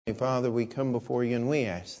Father, we come before you and we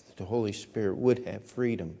ask that the Holy Spirit would have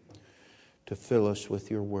freedom to fill us with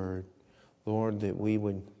your word. Lord, that we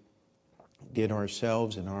would get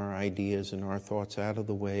ourselves and our ideas and our thoughts out of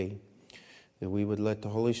the way, that we would let the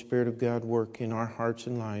Holy Spirit of God work in our hearts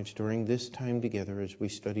and lives during this time together as we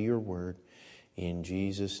study your word. In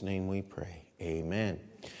Jesus' name we pray. Amen.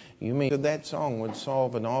 You may that song would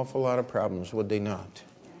solve an awful lot of problems, would they not?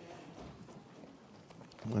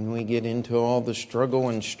 When we get into all the struggle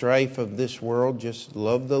and strife of this world, just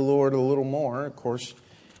love the Lord a little more. Of course,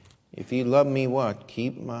 if you love me, what?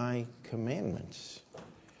 Keep my commandments.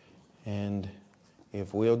 And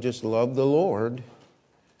if we'll just love the Lord,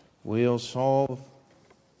 we'll solve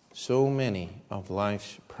so many of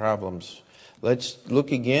life's problems. Let's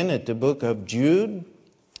look again at the book of Jude.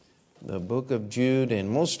 The book of Jude,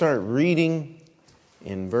 and we'll start reading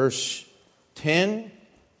in verse 10.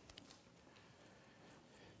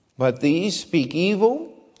 But these speak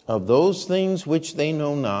evil of those things which they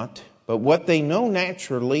know not, but what they know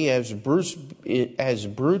naturally as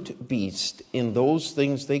brute beasts, in those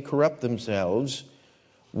things they corrupt themselves.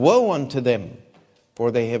 Woe unto them!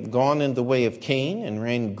 For they have gone in the way of Cain, and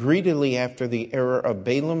ran greedily after the error of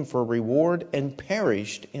Balaam for reward, and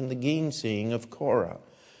perished in the gainsaying of Korah.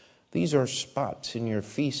 These are spots in your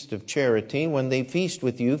feast of charity, when they feast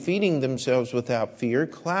with you, feeding themselves without fear.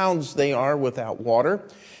 Clouds they are without water,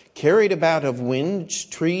 carried about of winds,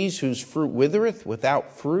 trees whose fruit withereth,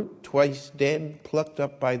 without fruit, twice dead, plucked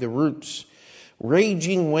up by the roots.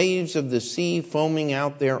 Raging waves of the sea, foaming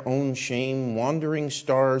out their own shame, wandering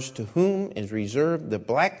stars, to whom is reserved the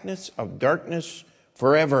blackness of darkness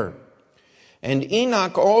forever. And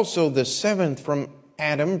Enoch also, the seventh from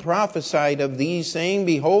Adam, prophesied of these, saying,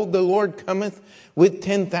 Behold, the Lord cometh with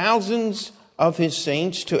 10,000s of his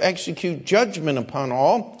saints to execute judgment upon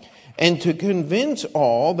all, and to convince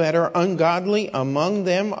all that are ungodly among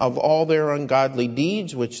them of all their ungodly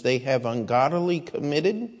deeds which they have ungodly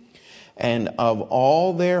committed, and of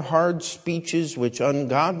all their hard speeches which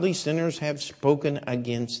ungodly sinners have spoken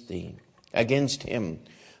against him.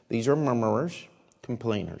 These are murmurers,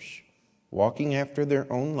 complainers, walking after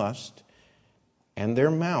their own lust, and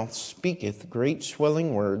their mouth speaketh great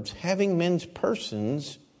swelling words, having men's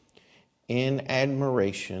persons in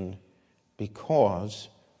admiration because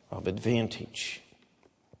of advantage.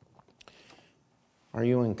 Are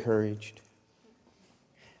you encouraged?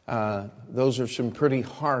 Those are some pretty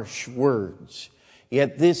harsh words.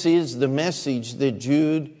 Yet this is the message that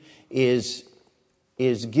Jude is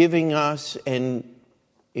giving us. And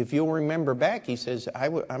if you'll remember back, he says,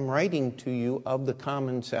 I'm writing to you of the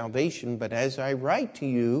common salvation, but as I write to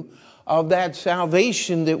you of that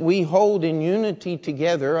salvation that we hold in unity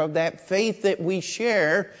together, of that faith that we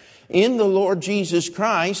share in the Lord Jesus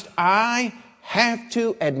Christ, I have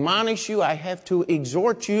to admonish you, I have to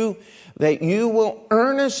exhort you that you will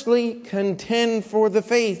earnestly contend for the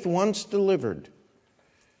faith once delivered.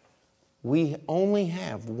 We only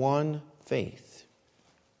have one faith,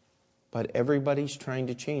 but everybody's trying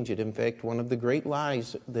to change it. In fact, one of the great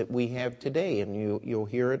lies that we have today, and you'll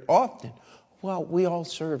hear it often, well, we all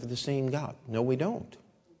serve the same God. No, we don't.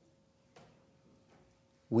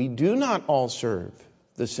 We do not all serve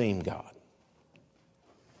the same God.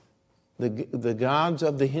 The gods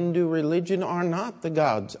of the Hindu religion are not the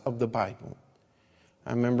gods of the Bible.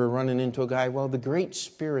 I remember running into a guy, well, the Great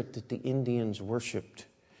Spirit that the Indians worshipped,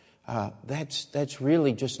 that's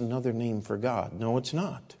really just another name for God. No, it's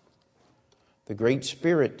not. The Great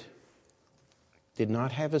Spirit did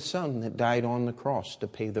not have a son that died on the cross to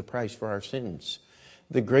pay the price for our sins.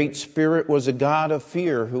 The Great Spirit was a God of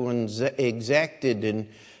fear who exacted and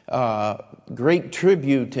great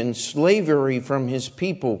tribute and slavery from his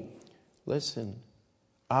people. Listen,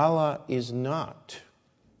 Allah is not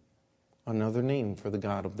another name for the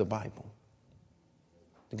God of the Bible.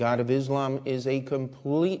 The God of Islam is a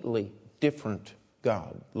completely different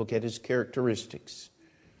God. Look at his characteristics.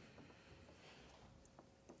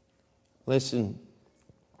 Listen,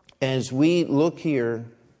 as we look here,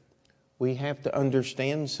 we have to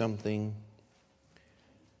understand something.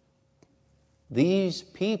 These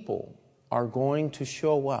people are going to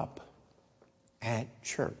show up at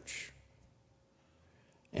church.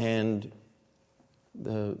 And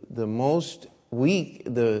the most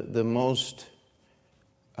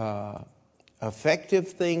effective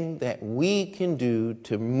thing that we can do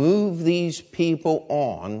to move these people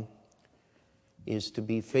on is to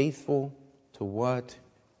be faithful to what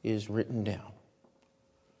is written down.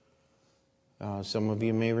 Some of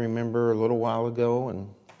you may remember a little while ago,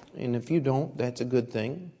 and if you don't, that's a good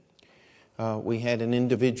thing. We had an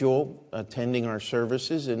individual attending our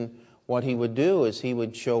services, and what he would do is he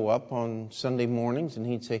would show up on Sunday mornings and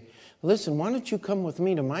he'd say, listen, why don't you come with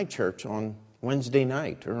me to my church on Wednesday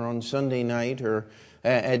night or on Sunday night or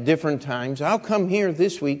at different times. I'll come here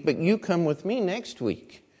this week, but you come with me next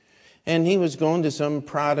week. And he was going to some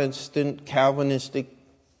Protestant Calvinistic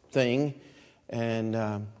thing, and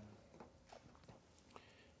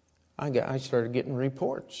I started getting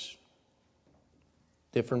reports.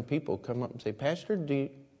 Different people come up and say, Pastor, do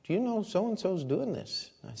you know so-and-so's doing this?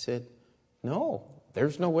 I said, no,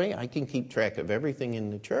 there's no way I can keep track of everything in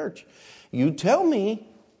the church. You tell me,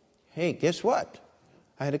 hey, guess what?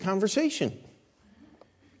 I had a conversation.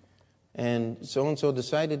 And so-and-so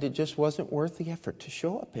decided it just wasn't worth the effort to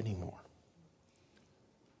show up anymore.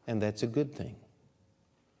 And that's a good thing.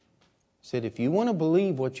 I said, if you want to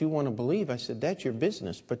believe what you want to believe, I said, that's your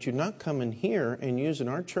business. But you're not coming here and using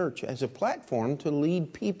our church as a platform to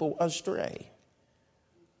lead people astray.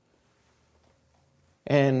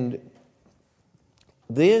 And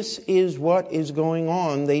this is what is going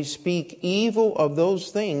on. They speak evil of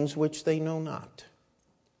those things which they know not.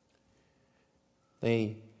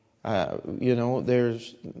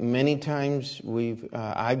 There's many times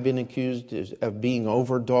I've been accused of being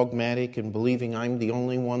over dogmatic and believing I'm the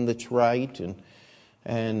only one that's right,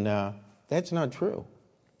 and that's not true.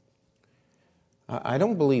 I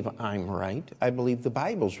don't believe I'm right. I believe the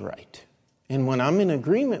Bible's right. And when I'm in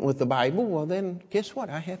agreement with the Bible, well then, guess what?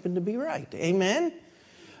 I happen to be right. Amen?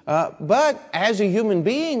 But as a human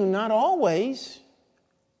being, not always.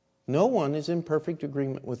 No one is in perfect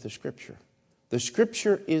agreement with the Scripture. The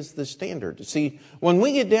Scripture is the standard. See, when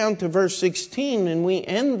we get down to verse 16 and we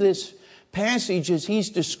end this passage as he's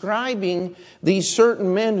describing these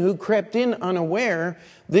certain men who crept in unaware,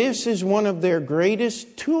 this is one of their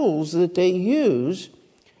greatest tools that they use,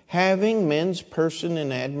 having men's person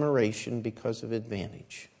in admiration because of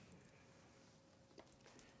advantage.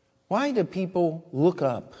 Why do people look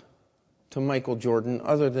up to Michael Jordan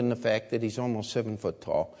other than the fact that he's almost 7 foot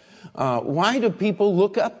tall? Why do people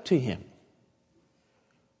look up to him?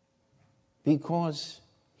 Because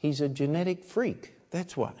he's a genetic freak.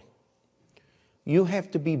 That's why. You have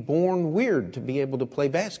to be born weird to be able to play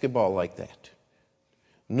basketball like that.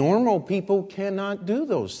 Normal people cannot do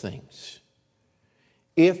those things.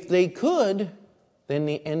 If they could, then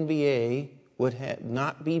the NBA would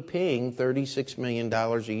not be paying $36 million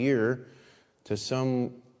a year to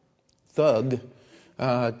some thug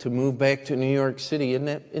to move back to New York City.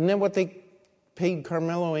 Isn't that what they paid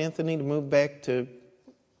Carmelo Anthony to move back to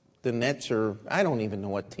the Nets, or I don't even know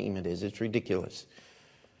what team it is. It's ridiculous.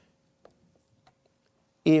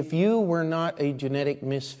 If you were not a genetic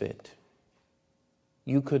misfit,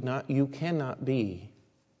 you cannot be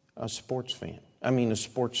a sports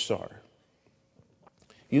star.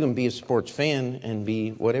 You can be a sports fan and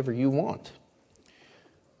be whatever you want.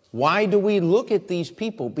 Why do we look at these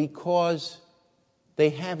people? Because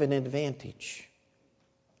they have an advantage.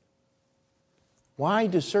 Why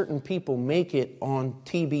do certain people make it on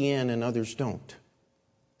TBN and others don't?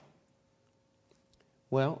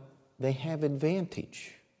 Well, they have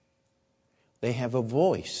advantage. They have a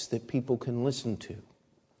voice that people can listen to.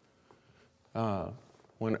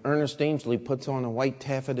 When Ernest Angley puts on a white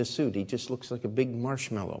taffeta suit, he just looks like a big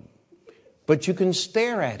marshmallow. But you can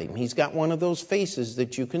stare at him. He's got one of those faces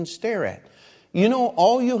that you can stare at. You know,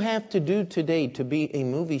 all you have to do today to be a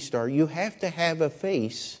movie star, you have to have a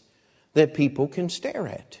face that people can stare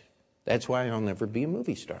at. That's why I'll never be a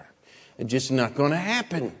movie star. It's just not going to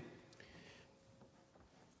happen.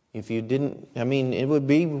 If you didn't, it would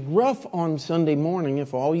be rough on Sunday morning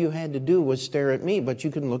if all you had to do was stare at me. But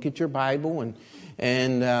you can look at your Bible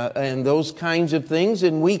and those kinds of things,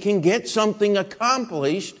 and we can get something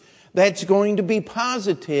accomplished that's going to be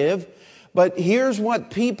positive. But here's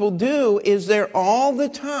what people do, is they're all the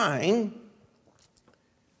time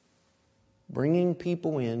bringing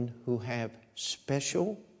people in who have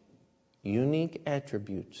special, unique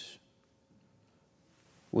attributes.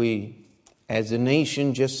 We, as a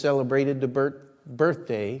nation, just celebrated the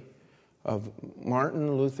birthday of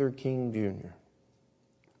Martin Luther King Jr.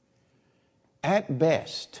 At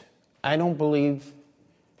best, I don't believe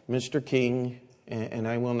Mr. King, and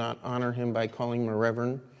I will not honor him by calling him a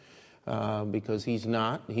reverend, because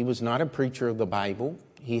he was not a preacher of the Bible.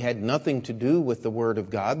 He had nothing to do with the Word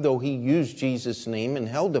of God, though he used Jesus' name and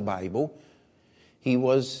held a Bible. He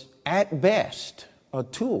was, at best, a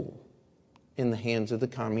tool in the hands of the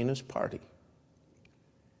Communist Party,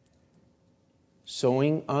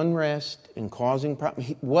 sowing unrest and causing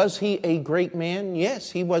problems. Was he a great man?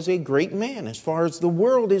 Yes, he was a great man as far as the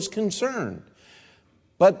world is concerned.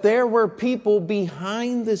 But there were people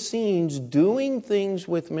behind the scenes doing things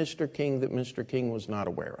with Mr. King that Mr. King was not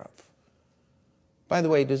aware of. By the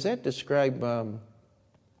way, does that describe, you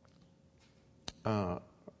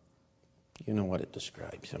know what it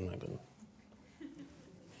describes. I'm not going to.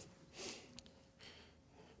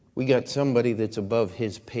 We got somebody that's above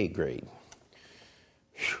his pay grade.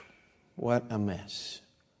 Whew, what a mess.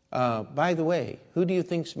 By the way, who do you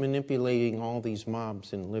think's manipulating all these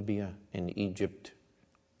mobs in Libya and Egypt?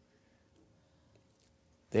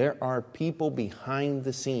 There are people behind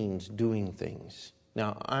the scenes doing things.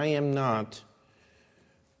 Now, I am not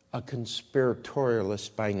a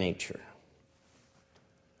conspiratorialist by nature.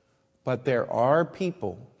 But there are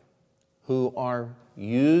people who are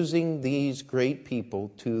using these great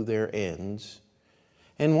people to their ends.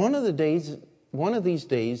 And one of these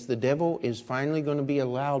days, the devil is finally going to be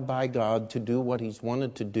allowed by God to do what he's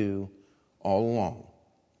wanted to do all along.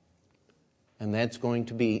 And that's going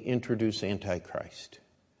to be introduce Antichrist.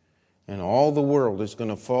 And all the world is going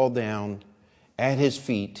to fall down at his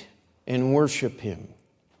feet and worship him.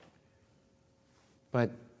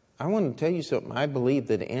 But I want to tell you something. I believe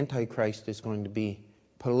that Antichrist is going to be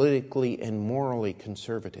politically and morally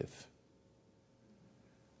conservative.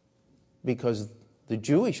 Because the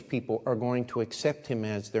Jewish people are going to accept him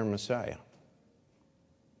as their Messiah.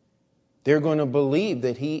 They're going to believe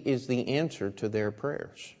that he is the answer to their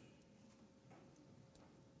prayers.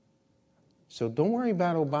 So don't worry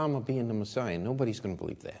about Obama being the Messiah. Nobody's going to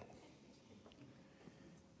believe that.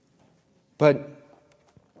 But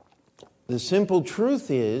the simple truth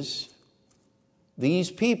is, these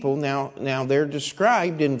people, now they're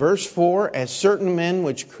described in verse 4 as certain men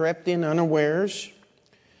which crept in unawares,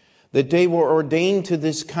 that they were ordained to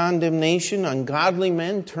this condemnation, ungodly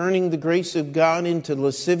men, turning the grace of God into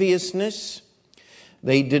lasciviousness.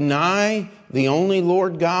 They deny the only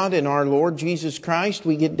Lord God and our Lord Jesus Christ.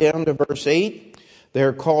 We get down to verse 8.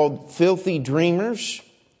 They're called filthy dreamers,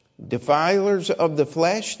 defilers of the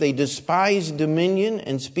flesh. They despise dominion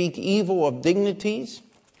and speak evil of dignities.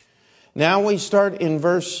 Now we start in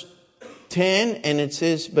verse 10, and it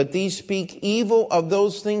says, but these speak evil of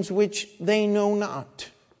those things which they know not.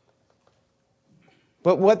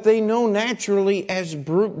 But what they know naturally as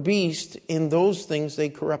brute beasts, in those things they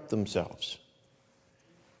corrupt themselves.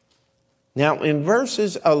 Now in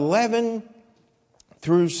verses 11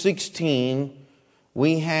 through 16,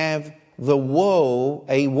 we have a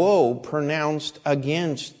woe pronounced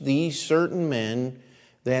against these certain men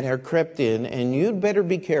that are crept in. And you'd better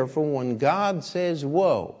be careful when God says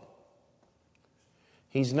woe.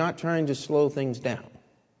 He's not trying to slow things down.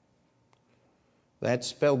 That's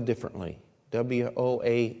spelled differently.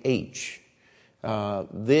 W-O-A-H.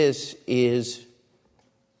 This is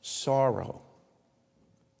sorrow.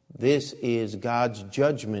 This is God's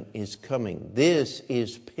judgment is coming. This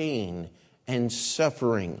is pain and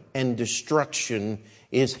suffering and destruction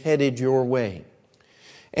is headed your way.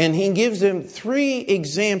 And he gives them three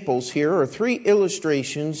examples here, or three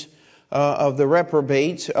illustrations of the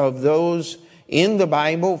reprobates, of those in the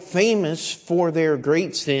Bible famous for their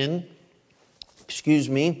great sin.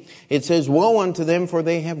 It says, woe unto them, for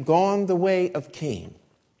they have gone the way of Cain.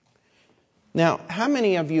 Now, how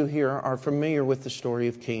many of you here are familiar with the story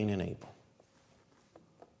of Cain and Abel?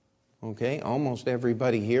 Okay, almost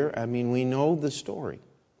everybody here. I mean, we know the story.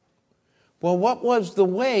 Well, what was the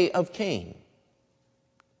way of Cain?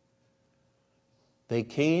 They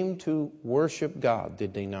came to worship God,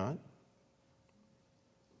 did they not?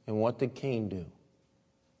 And what did Cain do?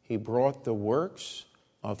 He brought the works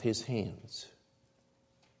of his hands.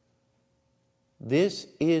 This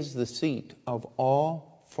is the seat of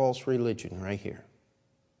all false religion right here.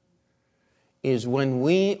 Is when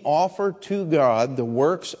we offer to God the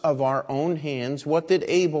works of our own hands. What did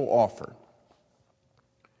Abel offer?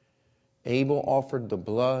 Abel offered the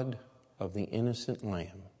blood of the innocent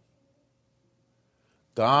lamb.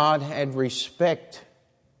 God had respect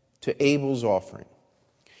to Abel's offering.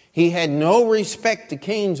 He had no respect to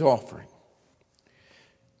Cain's offering.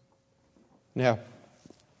 Now,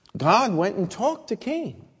 God went and talked to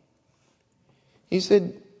Cain. He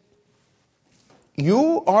said,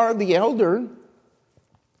 you are the elder.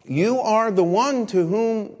 You are the one to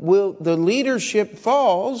whom the leadership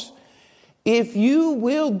falls. If you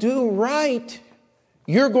will do right,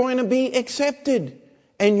 you're going to be accepted.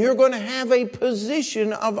 And you're going to have a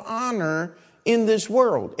position of honor in this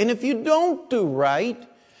world. And if you don't do right,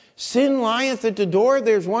 sin lieth at the door.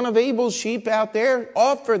 There's one of Abel's sheep out there.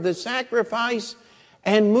 Offer the sacrifice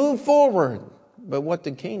and move forward. But what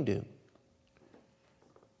did Cain do?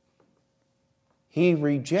 He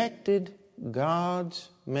rejected God's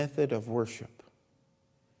method of worship.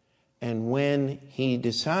 And when he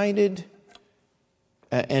decided,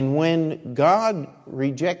 and when God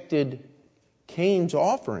rejected Cain's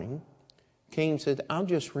offering, Cain said, I'll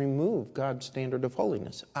just remove God's standard of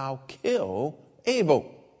holiness. I'll kill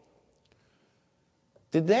Abel.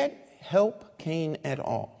 Did that help Cain at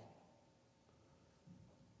all?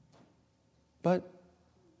 But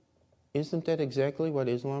isn't that exactly what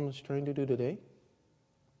Islam is trying to do today?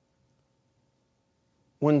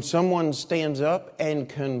 When someone stands up and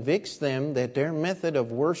convicts them that their method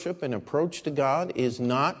of worship and approach to God is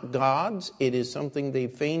not God's, it is something they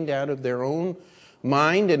feigned out of their own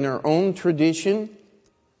mind and their own tradition,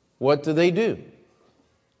 what do?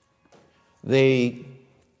 They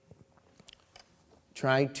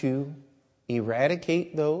try to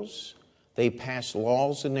eradicate those. They pass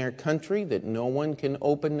laws in their country that no one can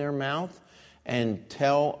open their mouth and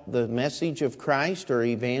tell the message of Christ or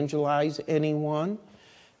evangelize anyone.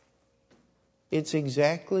 It's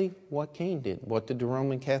exactly what Cain did. What did the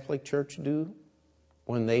Roman Catholic Church do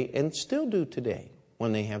and still do today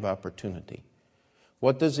when they have opportunity?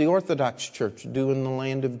 What does the Orthodox Church do in the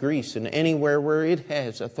land of Greece and anywhere where it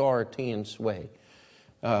has authority and sway?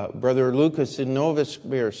 Brother Lucas in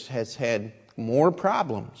Novosibirsk has had more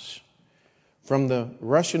problems from the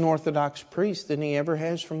Russian Orthodox priest than he ever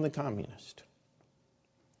has from the communist.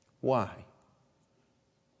 Why?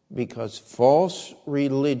 Because false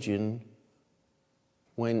religion,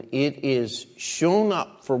 when it is shown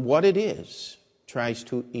up for what it is, tries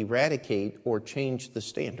to eradicate or change the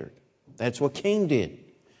standard. That's what Cain did.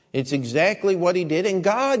 It's exactly what he did. And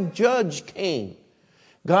God judged Cain.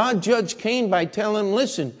 God judged Cain by telling him,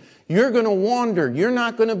 listen, you're going to wander. You're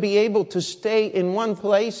not going to be able to stay in one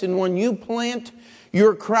place. And when you plant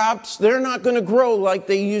your crops, they're not going to grow like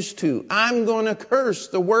they used to. I'm going to curse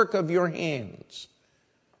the work of your hands.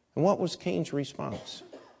 And what was Cain's response?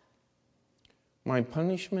 My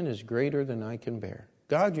punishment is greater than I can bear.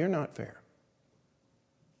 God, you're not fair.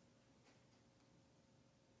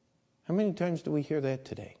 How many times do we hear that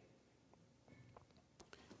today?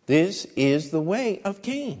 This is the way of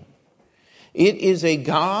Cain. It is a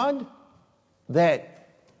God that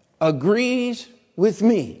agrees with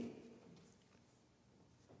me.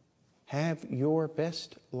 Have your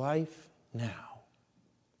best life now.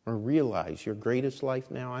 Or realize your greatest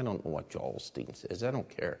life now. I don't know what Joel Osteen says. I don't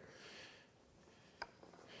care.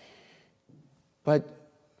 But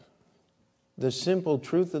the simple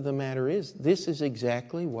truth of the matter is, this is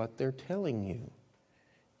exactly what they're telling you.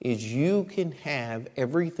 Is you can have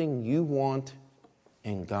everything you want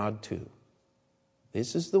and God too.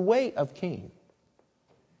 This is the way of Cain.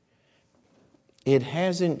 It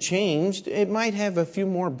hasn't changed. It might have a few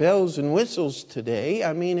more bells and whistles today.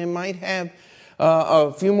 I mean, it might have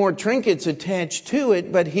a few more trinkets attached to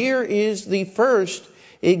it. But here is the first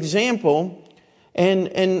example.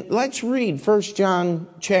 And let's read 1 John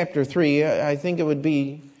chapter 3. I think it would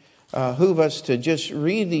behoove us to just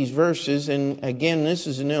read these verses. And again, this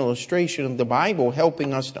is an illustration of the Bible,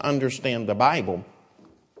 helping us to understand the Bible.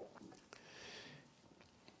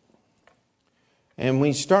 And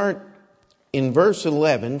we start in verse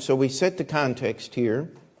 11, so we set the context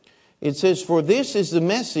here. It says, for this is the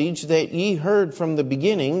message that ye heard from the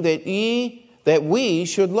beginning, that we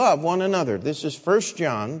should love one another. This is 1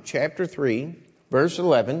 John chapter 3. Verse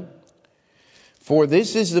 11, for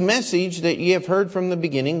this is the message that ye have heard from the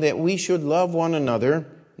beginning, that we should love one another,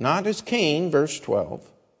 not as Cain, verse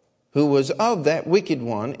 12, who was of that wicked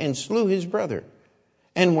one, and slew his brother.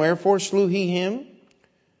 And wherefore slew he him?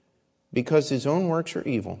 Because his own works are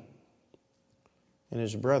evil, and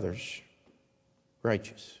his brother's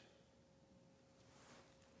righteous.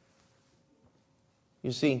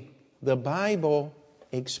 You see, the Bible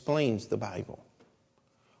explains the Bible.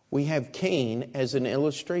 We have Cain as an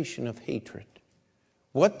illustration of hatred.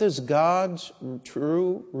 What does God's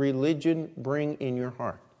true religion bring in your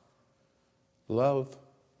heart? Love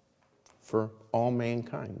for all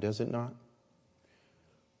mankind, does it not?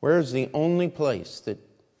 Where is the only place that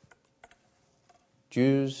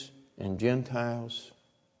Jews and Gentiles,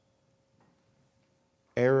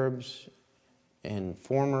 Arabs, and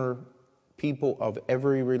former people of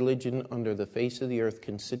every religion under the face of the earth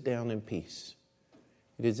can sit down in peace?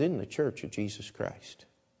 It is in the church of Jesus Christ.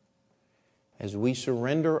 As we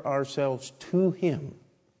surrender ourselves to Him,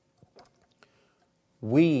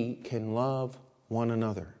 we can love one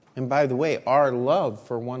another. And by the way, our love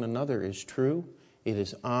for one another is true. It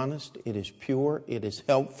is honest. It is pure. It is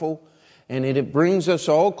helpful. And it brings us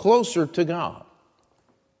all closer to God.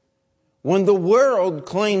 When the world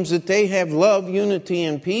claims that they have love, unity,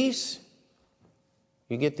 and peace,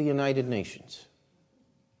 you get the United Nations.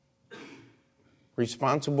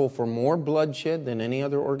 Responsible for more bloodshed than any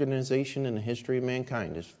other organization in the history of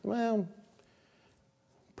mankind is, well,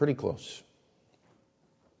 pretty close.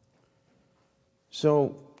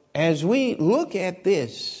 So as we look at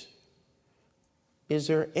this, is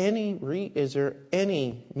there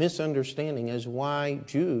any misunderstanding as why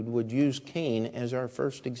Jude would use Cain as our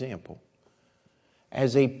first example?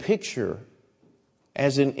 As a picture,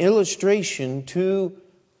 as an illustration to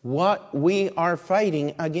what we are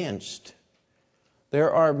fighting against.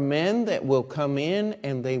 There are men that will come in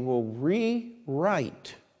and they will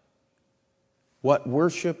rewrite what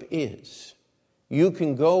worship is. You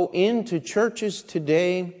can go into churches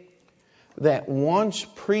today that once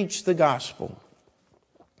preached the gospel.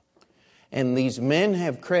 And these men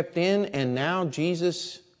have crept in, and now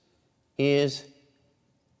Jesus is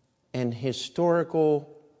an historical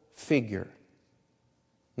figure.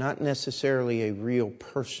 Not necessarily a real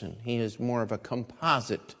person. He is more of a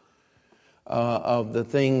composite of the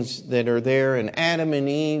things that are there. And Adam and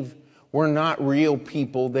Eve were not real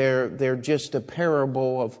people. They're just a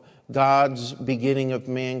parable of God's beginning of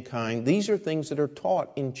mankind. These are things that are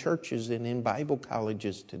taught in churches and in Bible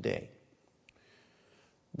colleges today.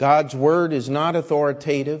 God's word is not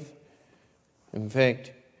authoritative. In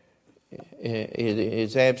fact, it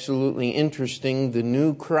is absolutely interesting. The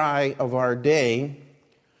new cry of our day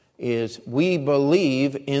is, we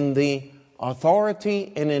believe in the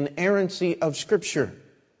authority and inerrancy of Scripture.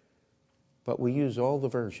 But we use all the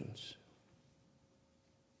versions.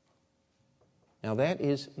 Now that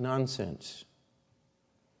is nonsense.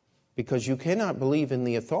 Because you cannot believe in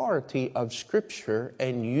the authority of Scripture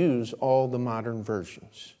and use all the modern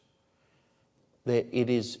versions. That it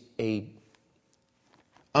is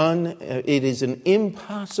an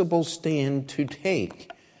impossible stand to take.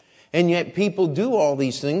 And yet people do all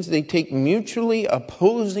these things. They take mutually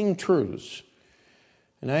opposing truths.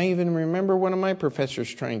 And I even remember one of my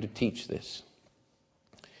professors trying to teach this.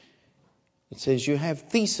 It says you have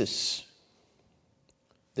thesis.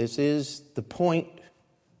 This is the point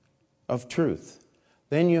of truth.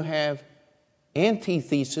 Then you have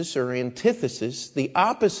antithesis or antithesis, the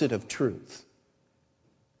opposite of truth.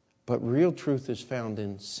 But real truth is found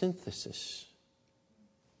in synthesis.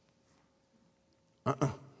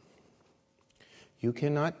 You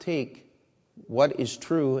cannot take what is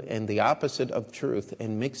true and the opposite of truth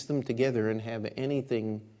and mix them together and have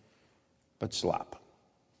anything but slop.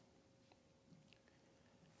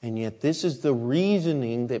 And yet this is the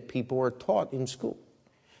reasoning that people are taught in school.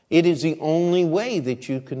 It is the only way that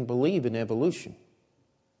you can believe in evolution.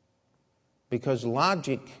 Because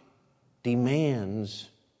logic demands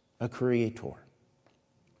a creator.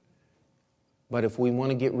 But if we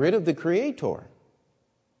want to get rid of the creator,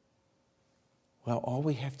 well, all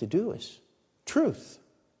we have to do is truth.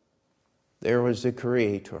 There was a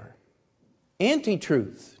creator.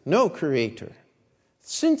 Anti-truth, no creator.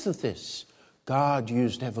 Synthesis, God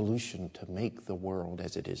used evolution to make the world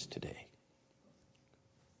as it is today.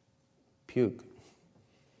 Puke.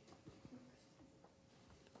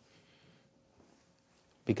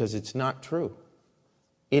 Because it's not true.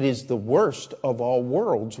 It is the worst of all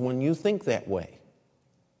worlds when you think that way.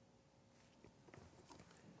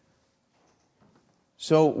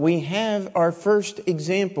 So we have our first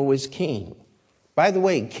example is Cain. By the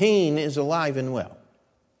way, Cain is alive and well.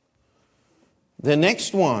 The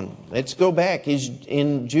next one, let's go back, is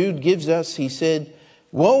in Jude gives us, he said,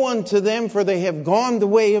 woe unto them, for they have gone the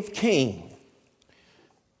way of Cain.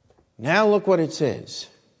 Now look what it says.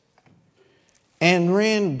 And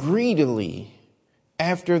ran greedily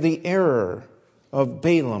after the error of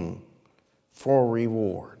Balaam for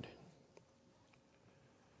reward.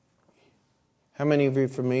 How many of you are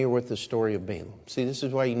familiar with the story of Balaam? See, this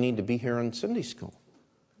is why you need to be here on Sunday school.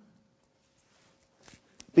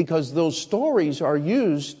 Because those stories are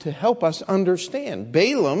used to help us understand.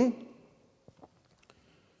 Balaam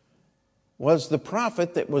was the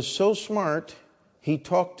prophet that was so smart, he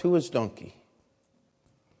talked to his donkey.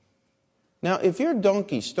 Now, if your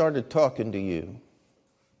donkey started talking to you,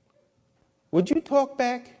 would you talk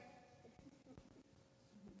back?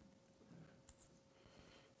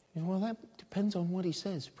 Well, that depends on what he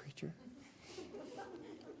says, preacher.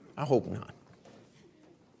 I hope not.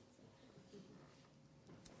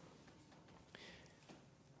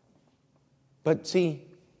 But see,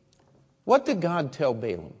 what did God tell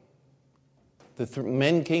Balaam? The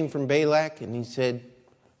men came from Balak and he said,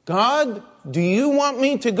 God, do you want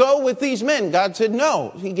me to go with these men? God said,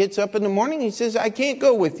 no. He gets up in the morning, he says, I can't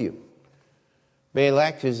go with you.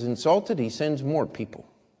 Balak is insulted, he sends more people,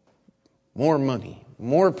 more money,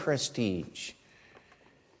 more prestige.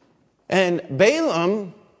 And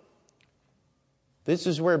Balaam, this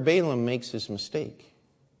is where Balaam makes his mistake.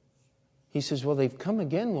 He says, well, they've come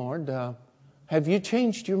again, Lord. Have you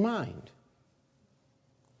changed your mind?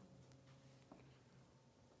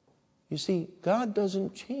 You see, God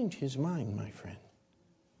doesn't change his mind, my friend.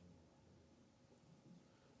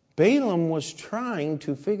 Balaam was trying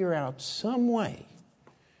to figure out some way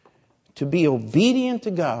to be obedient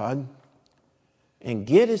to God and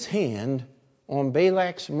get his hand on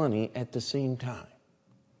Balak's money at the same time.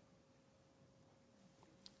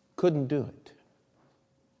 Couldn't do it.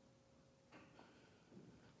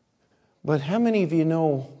 But how many of you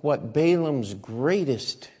know what Balaam's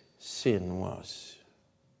greatest sin was?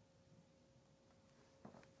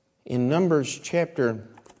 In Numbers chapter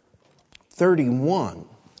 31,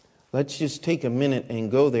 let's just take a minute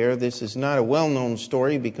and go there. This is not a well-known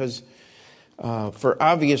story because for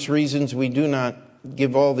obvious reasons we do not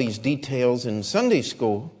give all these details in Sunday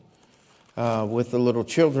school with the little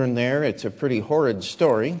children there. It's a pretty horrid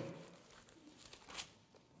story.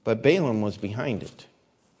 But Balaam was behind it.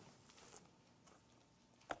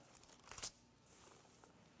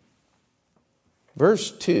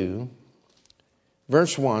 Verse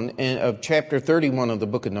 1 of chapter 31 of the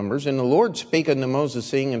book of Numbers. And the Lord spake unto Moses,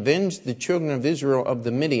 saying, Avenge the children of Israel of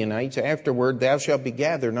the Midianites. Afterward thou shalt be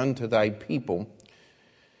gathered unto thy people.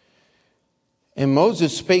 And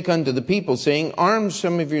Moses spake unto the people, saying, Arm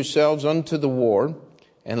some of yourselves unto the war,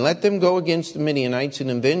 and let them go against the Midianites, and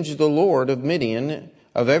avenge the Lord of Midian,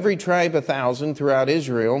 of every tribe 1,000 throughout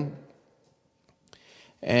Israel.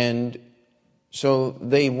 And so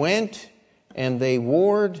they went and they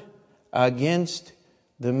warred against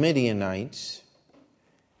the Midianites.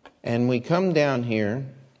 And we come down here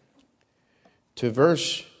to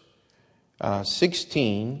verse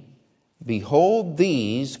 16. Behold,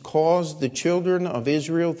 these caused the children of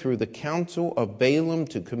Israel through the counsel of Balaam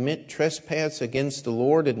to commit trespass against the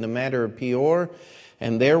Lord in the matter of Peor.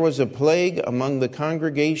 And there was a plague among the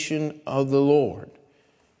congregation of the Lord.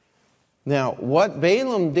 Now, what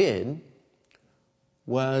Balaam did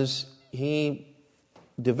was he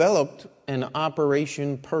developed an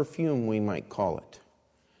Operation Perfume, we might call it.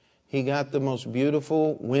 He got the most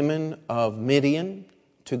beautiful women of Midian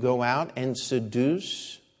to go out and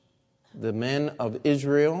seduce the men of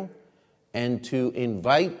Israel and to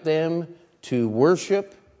invite them to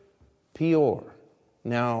worship Peor.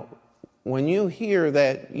 Now, when you hear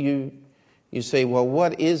that, you say, well,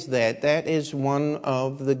 what is that? That is one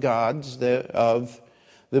of the gods of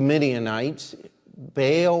the Midianites.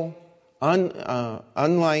 Baal,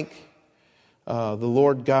 unlike the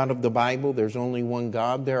Lord God of the Bible, there's only one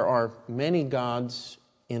God. There are many gods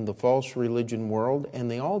in the false religion world,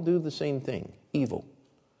 and they all do the same thing, evil.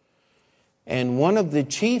 And one of the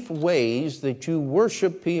chief ways that you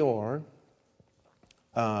worship Peor,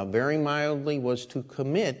 very mildly, was to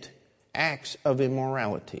commit acts of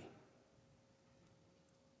immorality.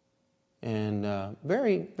 And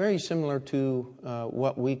very, very similar to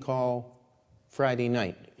what we call Friday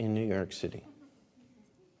night in New York City.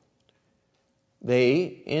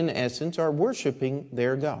 They, in essence, are worshiping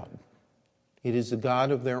their God. It is the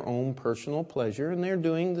God of their own personal pleasure, and they're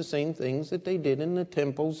doing the same things that they did in the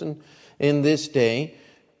temples and in this day.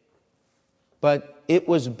 But it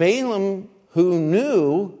was Balaam who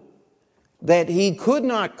knew that he could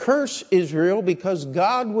not curse Israel because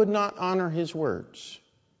God would not honor his words.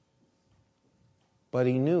 But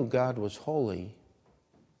he knew God was holy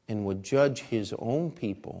and would judge his own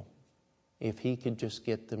people if he could just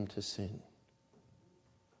get them to sin.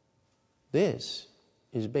 This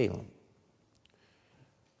is Balaam.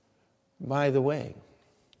 By the way,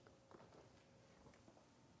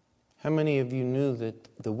 how many of you knew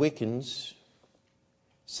that the Wiccans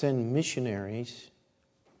send missionaries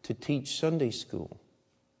to teach Sunday school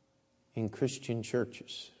in Christian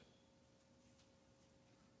churches?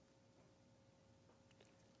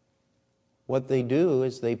 What they do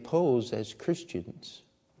is they pose as Christians.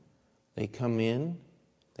 They come in,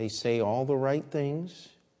 they say all the right things,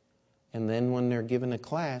 and then when they're given a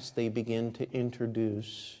class, they begin to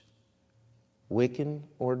introduce Wiccan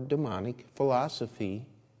or demonic philosophy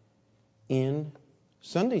in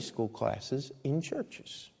Sunday school classes in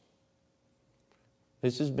churches.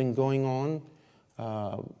 This has been going on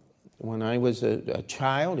when I was a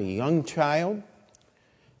child, a young child.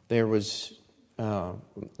 There was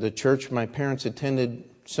the church my parents attended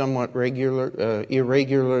somewhat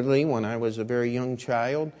irregularly when I was a very young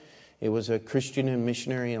child. It was a Christian and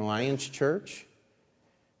Missionary Alliance church.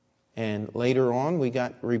 And later on, we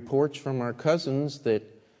got reports from our cousins that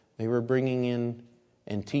they were bringing in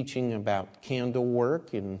and teaching about candle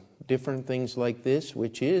work and different things like this,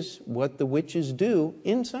 which is what the witches do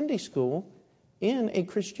in Sunday school in a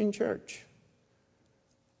Christian church.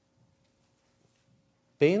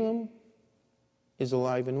 Balaam is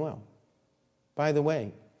alive and well. By the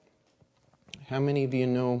way, how many of you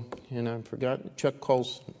know, and I forgot, Chuck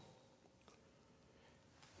Colson?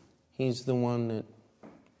 He's the one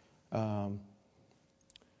that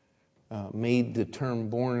made the term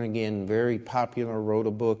born again very popular, wrote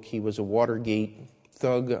a book. He was a Watergate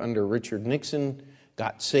thug under Richard Nixon,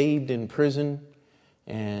 got saved in prison,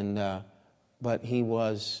 but he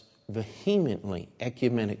was vehemently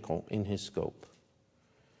ecumenical in his scope.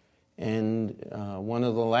 And one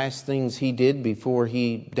of the last things he did before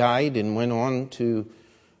he died and went on to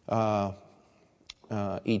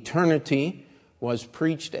eternity was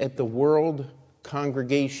preached at the World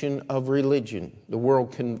Congregation of Religion, the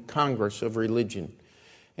World Congress of Religion.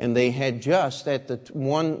 And they had just, at the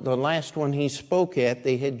last one he spoke at,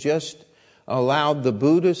 they had just allowed the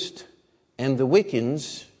Buddhists and the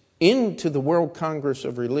Wiccans into the World Congress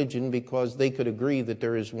of Religion because they could agree that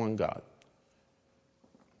there is one God.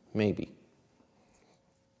 Maybe.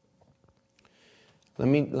 Let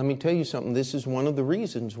me tell you something. This is one of the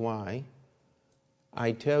reasons why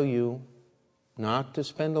I tell you not to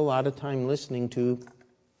spend a lot of time listening to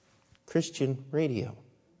Christian radio.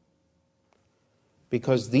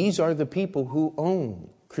 Because these are the people who own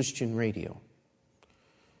Christian radio.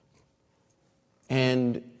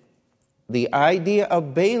 And the idea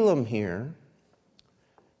of Balaam here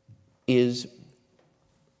is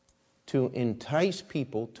to entice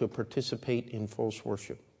people to participate in false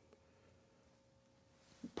worship.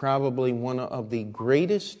 Probably one of the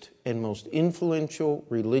greatest and most influential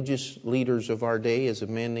religious leaders of our day is a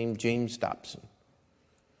man named James Dobson.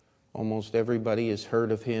 Almost everybody has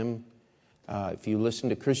heard of him. If you listen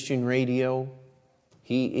to Christian radio,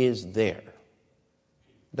 he is there.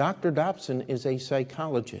 Dr. Dobson is a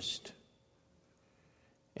psychologist.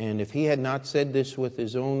 And if he had not said this with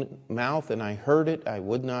his own mouth and I heard it, I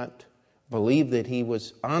would not believe that he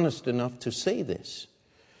was honest enough to say this.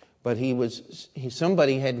 But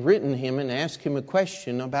somebody had written him and asked him a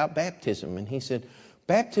question about baptism. And he said,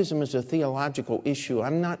 baptism is a theological issue.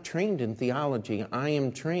 I'm not trained in theology. I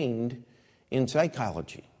am trained in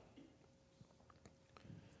psychology.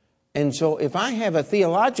 And so if I have a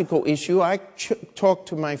theological issue, I talk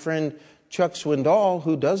to my friend Chuck Swindoll,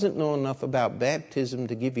 who doesn't know enough about baptism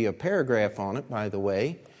to give you a paragraph on it, by the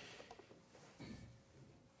way.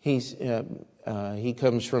 He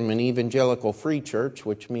comes from an evangelical free church,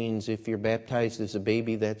 which means if you're baptized as a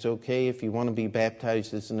baby, that's okay. If you want to be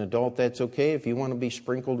baptized as an adult, that's okay. If you want to be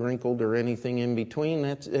sprinkled, wrinkled, or anything in between,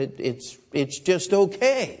 it's just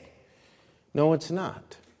okay. No, it's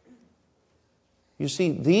not. You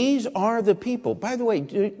see, these are the people. By the way,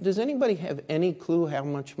 does anybody have any clue how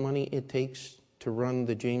much money it takes to run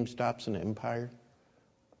the James Dobson empire?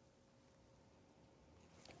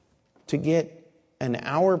 To get an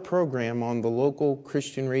hour program on the local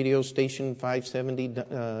Christian radio station, 570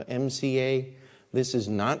 MCA. This is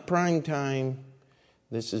not prime time.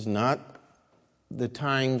 This is not the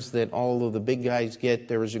times that all of the big guys get.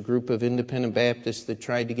 There was a group of independent Baptists that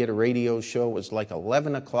tried to get a radio show. It was like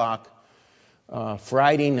 11 o'clock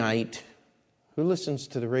Friday night. Who listens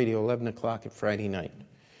to the radio 11 o'clock at Friday night?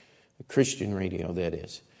 Christian radio, that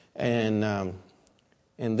is. And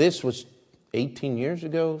this was 18 years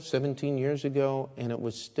ago, 17 years ago, and it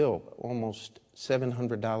was still almost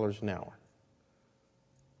 $700 an hour.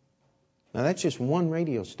 Now that's just one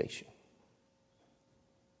radio station.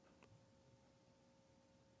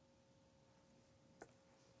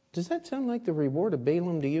 Does that sound like the reward of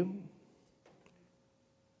Balaam to you?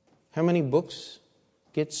 How many books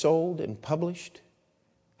get sold and published?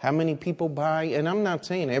 How many people buy? And I'm not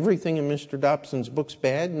saying everything in Mr. Dobson's book's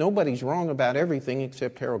bad. Nobody's wrong about everything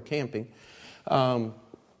except Harold Camping. But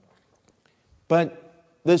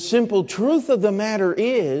the simple truth of the matter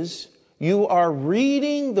is, you are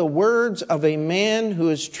reading the words of a man who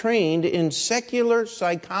is trained in secular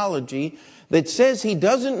psychology that says he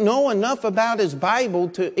doesn't know enough about his Bible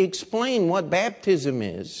to explain what baptism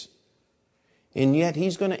is. And yet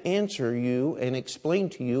he's going to answer you and explain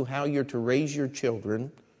to you how you're to raise your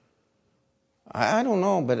children. I don't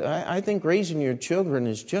know, but I think raising your children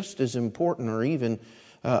is just as important or even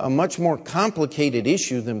a much more complicated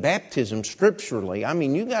issue than baptism scripturally. I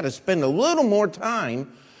mean, you got to spend a little more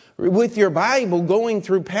time with your Bible going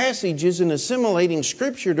through passages and assimilating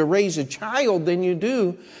Scripture to raise a child than you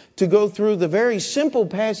do to go through the very simple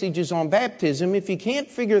passages on baptism. If you can't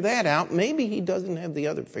figure that out, maybe he doesn't have the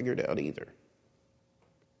other figured out either.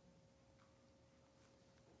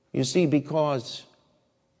 You see, because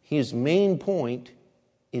his main point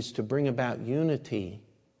is to bring about unity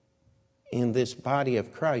in this body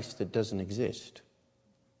of Christ that doesn't exist.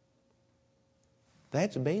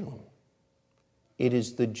 That's Balaam. It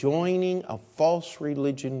is the joining of false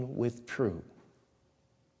religion with true.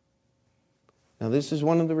 Now, this is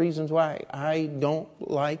one of the reasons why I don't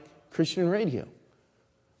like Christian radio.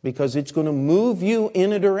 because it's going to move you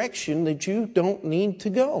in a direction that you don't need to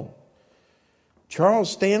go.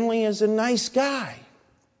 Charles Stanley is a nice guy.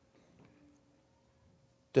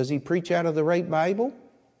 Does he preach out of the right Bible?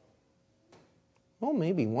 Well,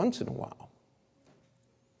 maybe once in a while.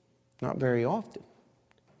 Not very often.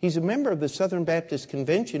 He's a member of the Southern Baptist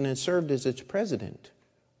Convention and served as its president.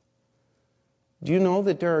 Do you know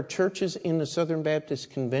that there are churches in the Southern Baptist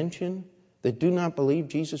Convention that do not believe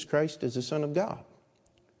Jesus Christ is the Son of God?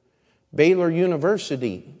 Baylor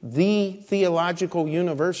University, the theological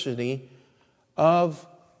university of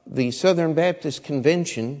the Southern Baptist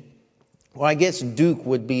Convention, well, I guess Duke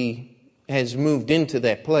has moved into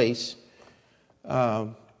that place.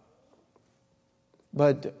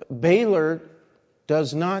 But Baylor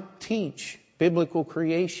does not teach biblical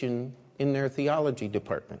creation in their theology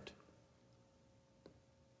department,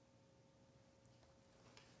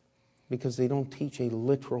 because they don't teach a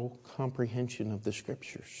literal comprehension of the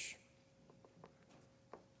Scriptures.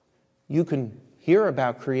 You can hear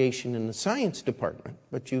about creation in the science department,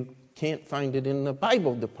 but you can't find it in the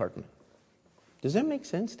Bible department. Does that make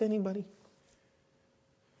sense to anybody?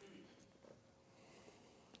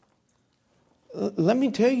 Let me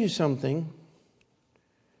tell you something.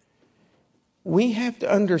 We have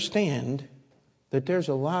to understand that there's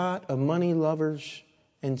a lot of money lovers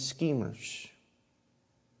and schemers.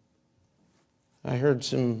 I heard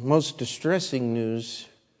some most distressing news.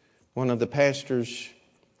 One of the pastors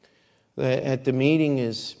at the meeting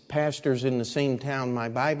is pastors in the same town my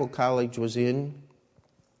Bible college was in.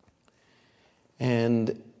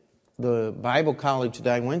 And the Bible college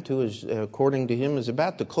that I went to, is, according to him, is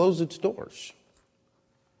about to close its doors.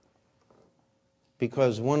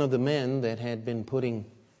 Because one of the men that had been putting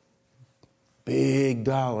big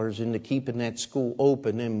dollars into keeping that school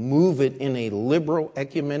open and move it in a liberal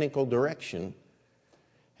ecumenical direction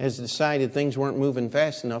has decided things weren't moving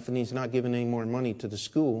fast enough, and he's not giving any more money to the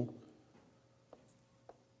school.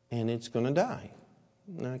 And it's going to die.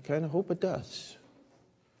 And I kind of hope it does.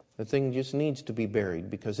 The thing just needs to be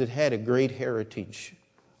buried, because it had a great heritage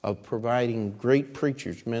of providing great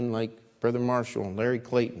preachers, men like Brother Marshall and Larry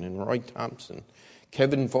Clayton and Roy Thompson,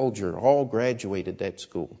 Kevin Folger, all graduated that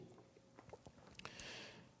school.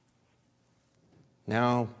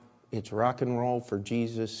 Now it's rock and roll for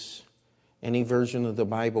Jesus, any version of the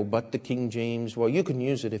Bible but the King James. Well, you can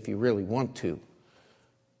use it if you really want to.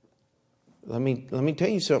 Let me tell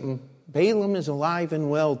you something. Balaam is alive and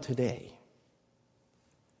well today.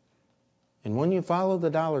 And when you follow the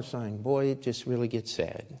dollar sign, boy, it just really gets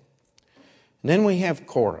sad. And then we have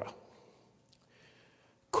Korah.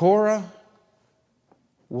 Korah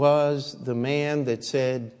was the man that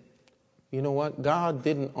said, you know what? God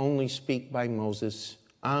didn't only speak by Moses.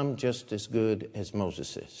 I'm just as good as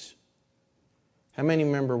Moses is. How many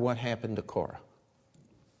remember what happened to Korah?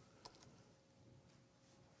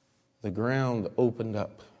 The ground opened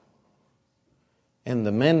up. And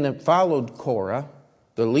the men that followed Korah,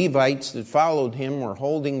 the Levites that followed him, were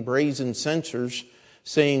holding brazen censers,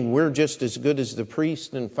 saying, we're just as good as the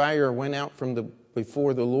priest. And fire went out from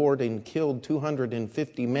before the Lord and killed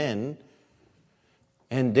 250 men.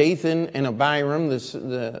 And Dathan and Abiram,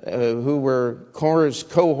 who were Korah's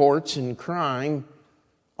cohorts in crime,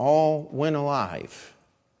 all went alive.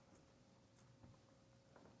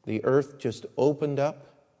 The earth just opened up,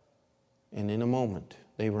 and in a moment,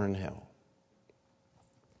 they were in hell.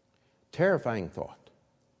 Terrifying thought.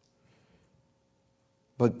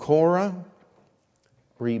 But Korah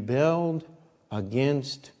rebelled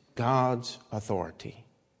against God's authority.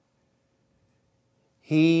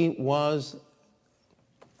 He was,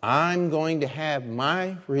 I'm going to have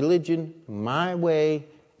my religion my way,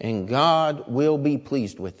 and God will be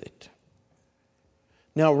pleased with it.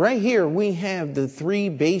 Now, right here we have the three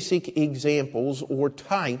basic examples or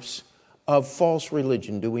types of false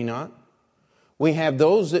religion, do we not? We have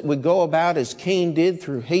those that would go about as Cain did,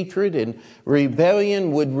 through hatred and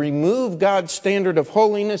rebellion, would remove God's standard of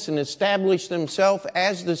holiness and establish themselves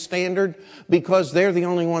as the standard because they're the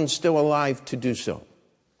only ones still alive to do so.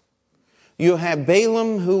 You have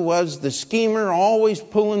Balaam, who was the schemer, always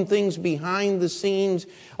pulling things behind the scenes,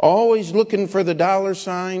 always looking for the dollar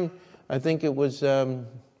sign. I think it was,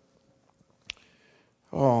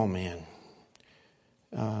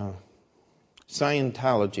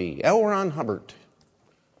 Scientology. L. Ron Hubbard.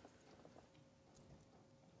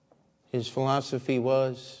 His philosophy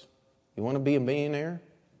was, you want to be a millionaire?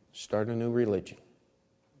 Start a new religion.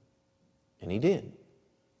 And he did.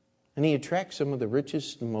 And he attracts some of the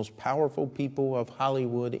richest and most powerful people of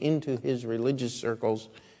Hollywood into his religious circles.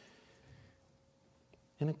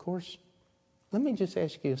 And of course, Let me just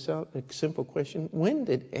ask you a simple question. When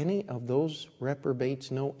did any of those reprobates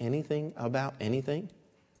know anything about anything?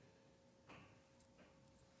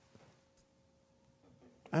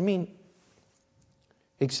 I mean,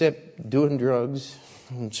 except doing drugs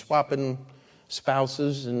and swapping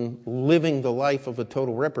spouses and living the life of a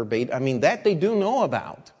total reprobate. I mean, that they do know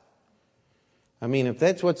about. I mean, if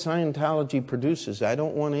that's what Scientology produces, I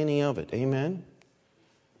don't want any of it. Amen?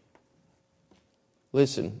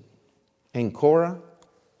 Listen, and Korah,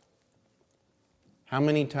 how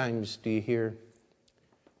many times do you hear,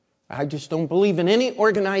 I just don't believe in any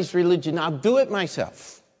organized religion, I'll do it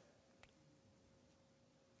myself.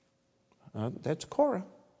 That's Korah.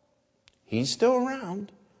 He's still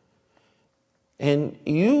around. And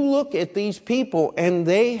you look at these people, and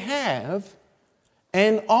they have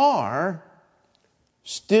and are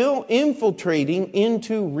still infiltrating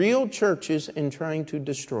into real churches and trying to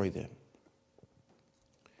destroy them.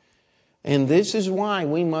 And this is why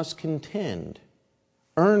we must contend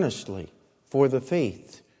earnestly for the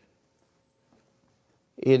faith.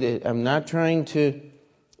 I'm not trying to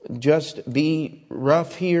just be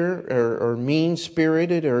rough here or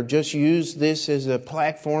mean-spirited or just use this as a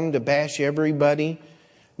platform to bash everybody.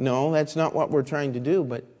 No, that's not what we're trying to do.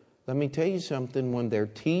 But let me tell you something. When they're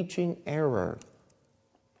teaching error,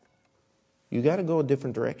 you got to go a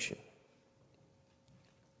different direction.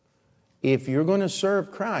 If you're going to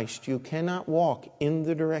serve Christ, you cannot walk in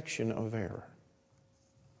the direction of error.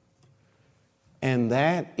 And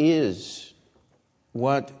that is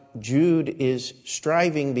what Jude is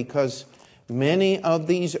striving, because many of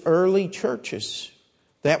these early churches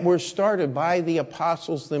that were started by the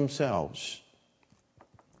apostles themselves,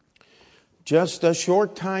 just a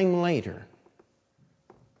short time later,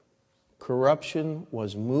 corruption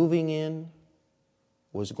was moving in,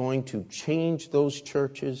 was going to change those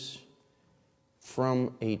churches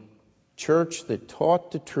from a church that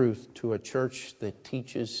taught the truth to a church that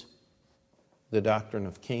teaches the doctrine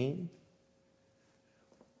of Cain,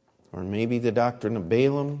 or maybe the doctrine of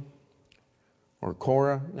Balaam or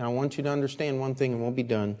Korah. Now, I want you to understand one thing, and we'll be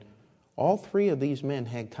done. All three of these men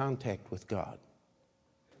had contact with God.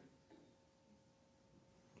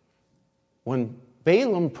 When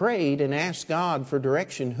Balaam prayed and asked God for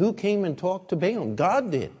direction, who came and talked to Balaam? God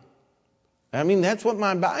did. I mean, that's what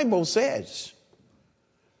my Bible says.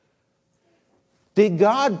 Did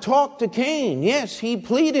God talk to Cain? Yes, he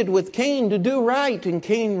pleaded with Cain to do right, and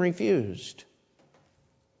Cain refused.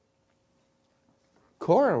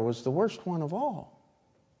 Korah was the worst one of all.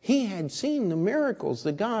 He had seen the miracles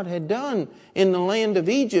that God had done in the land of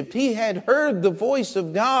Egypt. He had heard the voice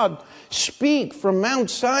of God speak from Mount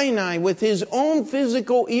Sinai with his own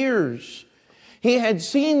physical ears. He had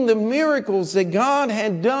seen the miracles that God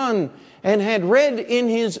had done and had read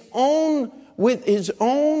with his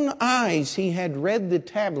own eyes. He had read the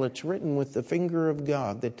tablets written with the finger of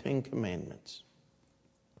God, the 10 Commandments.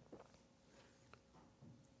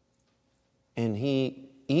 And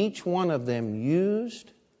each one of them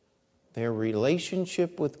used their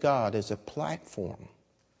relationship with God as a platform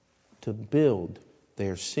to build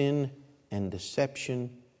their sin and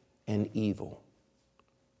deception and evil.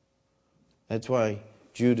 That's why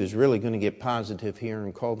Jude is really going to get positive here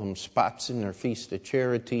and call them spots in their feast of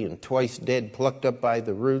charity and twice dead plucked up by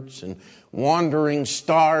the roots and wandering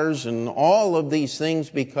stars and all of these things,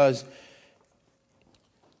 because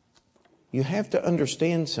you have to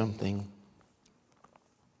understand something.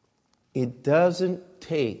 It doesn't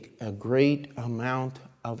take a great amount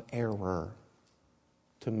of error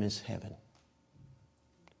to miss heaven.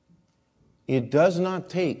 It does not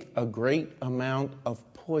take a great amount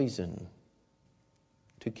of poison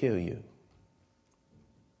to kill you.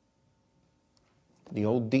 The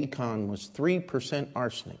old decon was 3%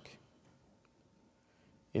 arsenic.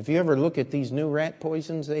 If you ever look at these new rat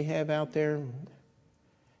poisons they have out there,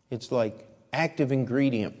 it's like active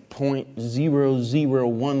ingredient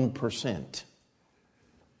 0.001%.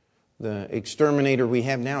 The exterminator we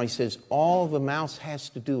have now, he says all the mouse has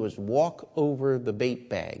to do is walk over the bait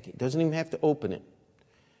bag. It doesn't even have to open it.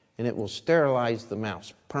 And it will sterilize the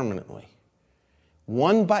mouse permanently.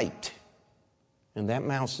 One bite, and that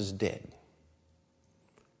mouse is dead.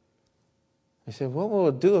 I said, what will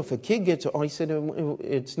it do if a kid gets... Oh, he said,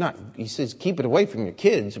 it's not... He says, keep it away from your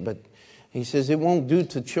kids, but... He says it won't do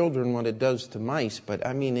to children what it does to mice, but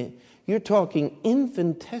I mean, you're talking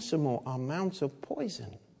infinitesimal amounts of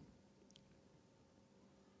poison.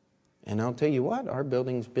 And I'll tell you what, our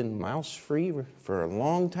building's been mouse-free for a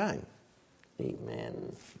long time.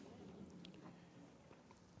 Amen.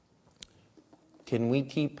 Can we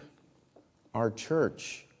keep our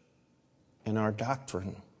church and our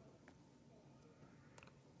doctrine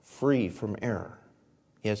free from error?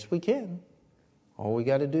 Yes, we can. All we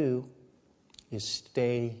got to do is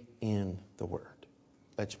stay in the Word.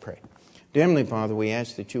 Let's pray. Dear Heavenly Father, we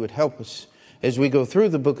ask that you would help us as we go through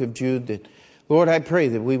the book of Jude. That, Lord, I pray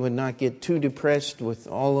that we would not get too depressed with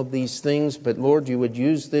all of these things, but Lord, you would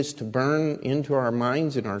use this to burn into our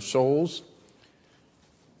minds and our souls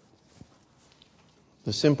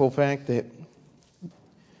the simple fact that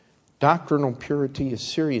doctrinal purity is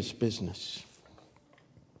serious business.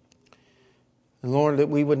 And Lord, that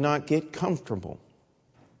we would not get comfortable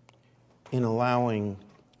in allowing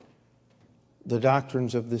the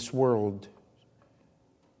doctrines of this world,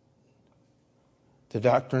 the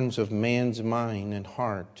doctrines of man's mind and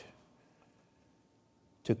heart,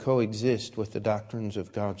 to coexist with the doctrines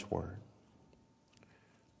of God's Word.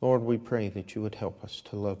 Lord, we pray that you would help us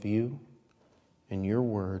to love you and your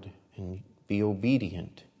Word and be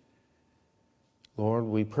obedient. Lord,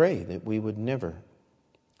 we pray that we would never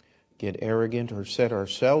get arrogant or set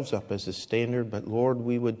ourselves up as a standard, but Lord,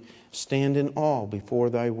 we would stand in awe before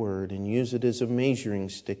thy Word and use it as a measuring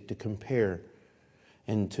stick to compare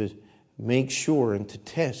and to make sure and to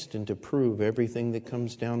test and to prove everything that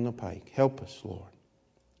comes down the pike. Help us, Lord,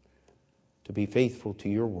 to be faithful to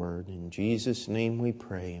your Word. In Jesus' name we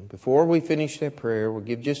pray. And before we finish that prayer, we'll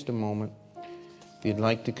give just a moment. If you'd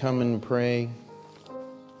like to come and pray,